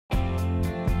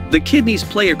The kidneys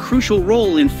play a crucial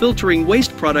role in filtering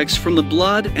waste products from the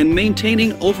blood and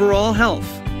maintaining overall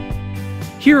health.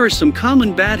 Here are some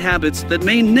common bad habits that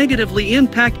may negatively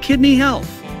impact kidney health.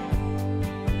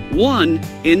 1.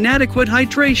 Inadequate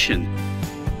hydration.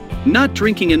 Not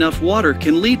drinking enough water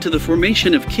can lead to the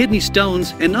formation of kidney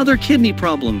stones and other kidney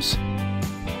problems.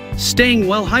 Staying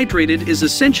well hydrated is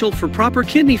essential for proper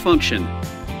kidney function.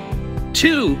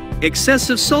 2.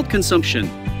 Excessive salt consumption.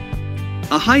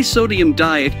 A high-sodium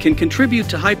diet can contribute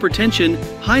to hypertension,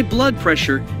 high blood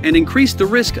pressure, and increase the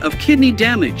risk of kidney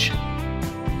damage.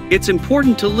 It's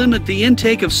important to limit the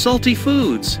intake of salty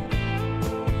foods.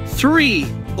 3.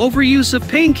 Overuse of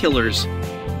painkillers.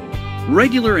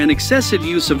 Regular and excessive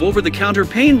use of over-the-counter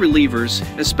pain relievers,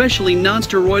 especially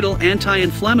nonsteroidal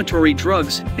anti-inflammatory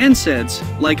drugs, NSAIDs,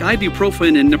 like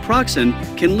ibuprofen and naproxen,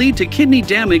 can lead to kidney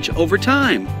damage over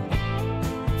time.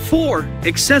 4.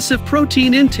 Excessive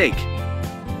protein intake.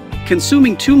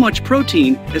 Consuming too much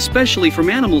protein, especially from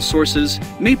animal sources,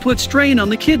 may put strain on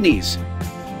the kidneys.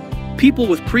 People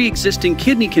with pre-existing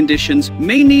kidney conditions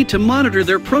may need to monitor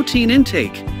their protein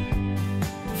intake.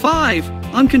 5.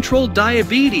 Uncontrolled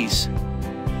diabetes.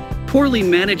 Poorly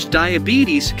managed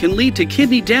diabetes can lead to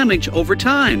kidney damage over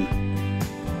time.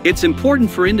 It's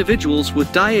important for individuals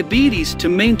with diabetes to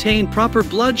maintain proper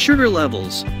blood sugar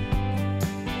levels.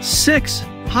 6.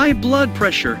 High blood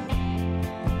pressure.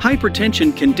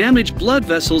 Hypertension can damage blood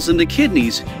vessels in the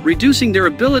kidneys, reducing their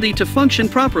ability to function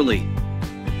properly.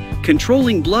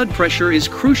 Controlling blood pressure is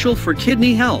crucial for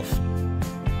kidney health.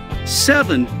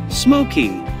 7.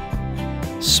 Smoking.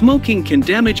 Smoking can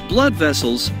damage blood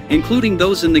vessels, including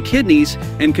those in the kidneys,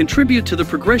 and contribute to the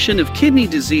progression of kidney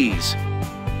disease.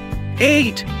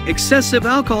 8. Excessive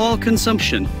alcohol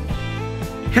consumption.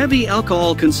 Heavy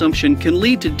alcohol consumption can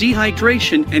lead to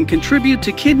dehydration and contribute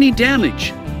to kidney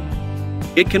damage.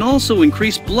 It can also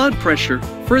increase blood pressure,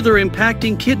 further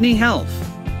impacting kidney health.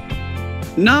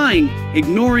 9.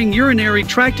 Ignoring urinary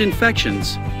tract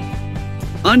infections.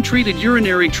 Untreated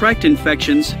urinary tract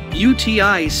infections,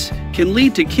 UTIs, can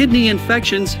lead to kidney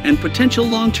infections and potential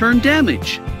long-term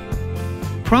damage.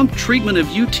 Prompt treatment of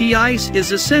UTIs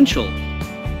is essential.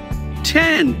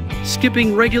 10.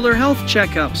 Skipping regular health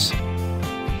checkups.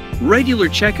 Regular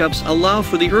checkups allow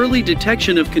for the early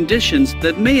detection of conditions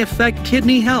that may affect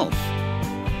kidney health.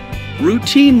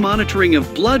 Routine monitoring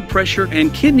of blood pressure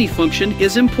and kidney function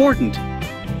is important.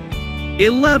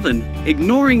 11.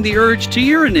 Ignoring the urge to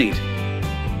urinate.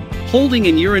 Holding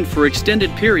in urine for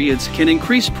extended periods can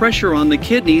increase pressure on the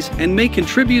kidneys and may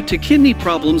contribute to kidney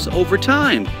problems over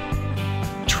time.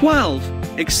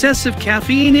 12. Excessive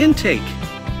caffeine intake.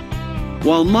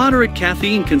 While moderate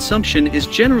caffeine consumption is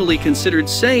generally considered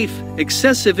safe,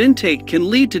 excessive intake can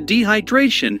lead to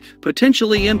dehydration,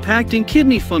 potentially impacting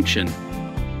kidney function.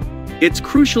 It's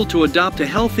crucial to adopt a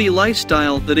healthy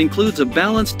lifestyle that includes a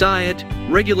balanced diet,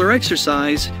 regular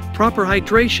exercise, proper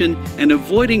hydration, and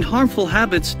avoiding harmful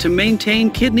habits to maintain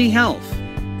kidney health.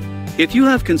 If you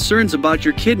have concerns about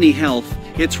your kidney health,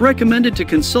 it's recommended to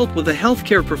consult with a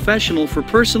healthcare professional for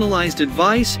personalized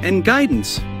advice and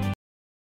guidance.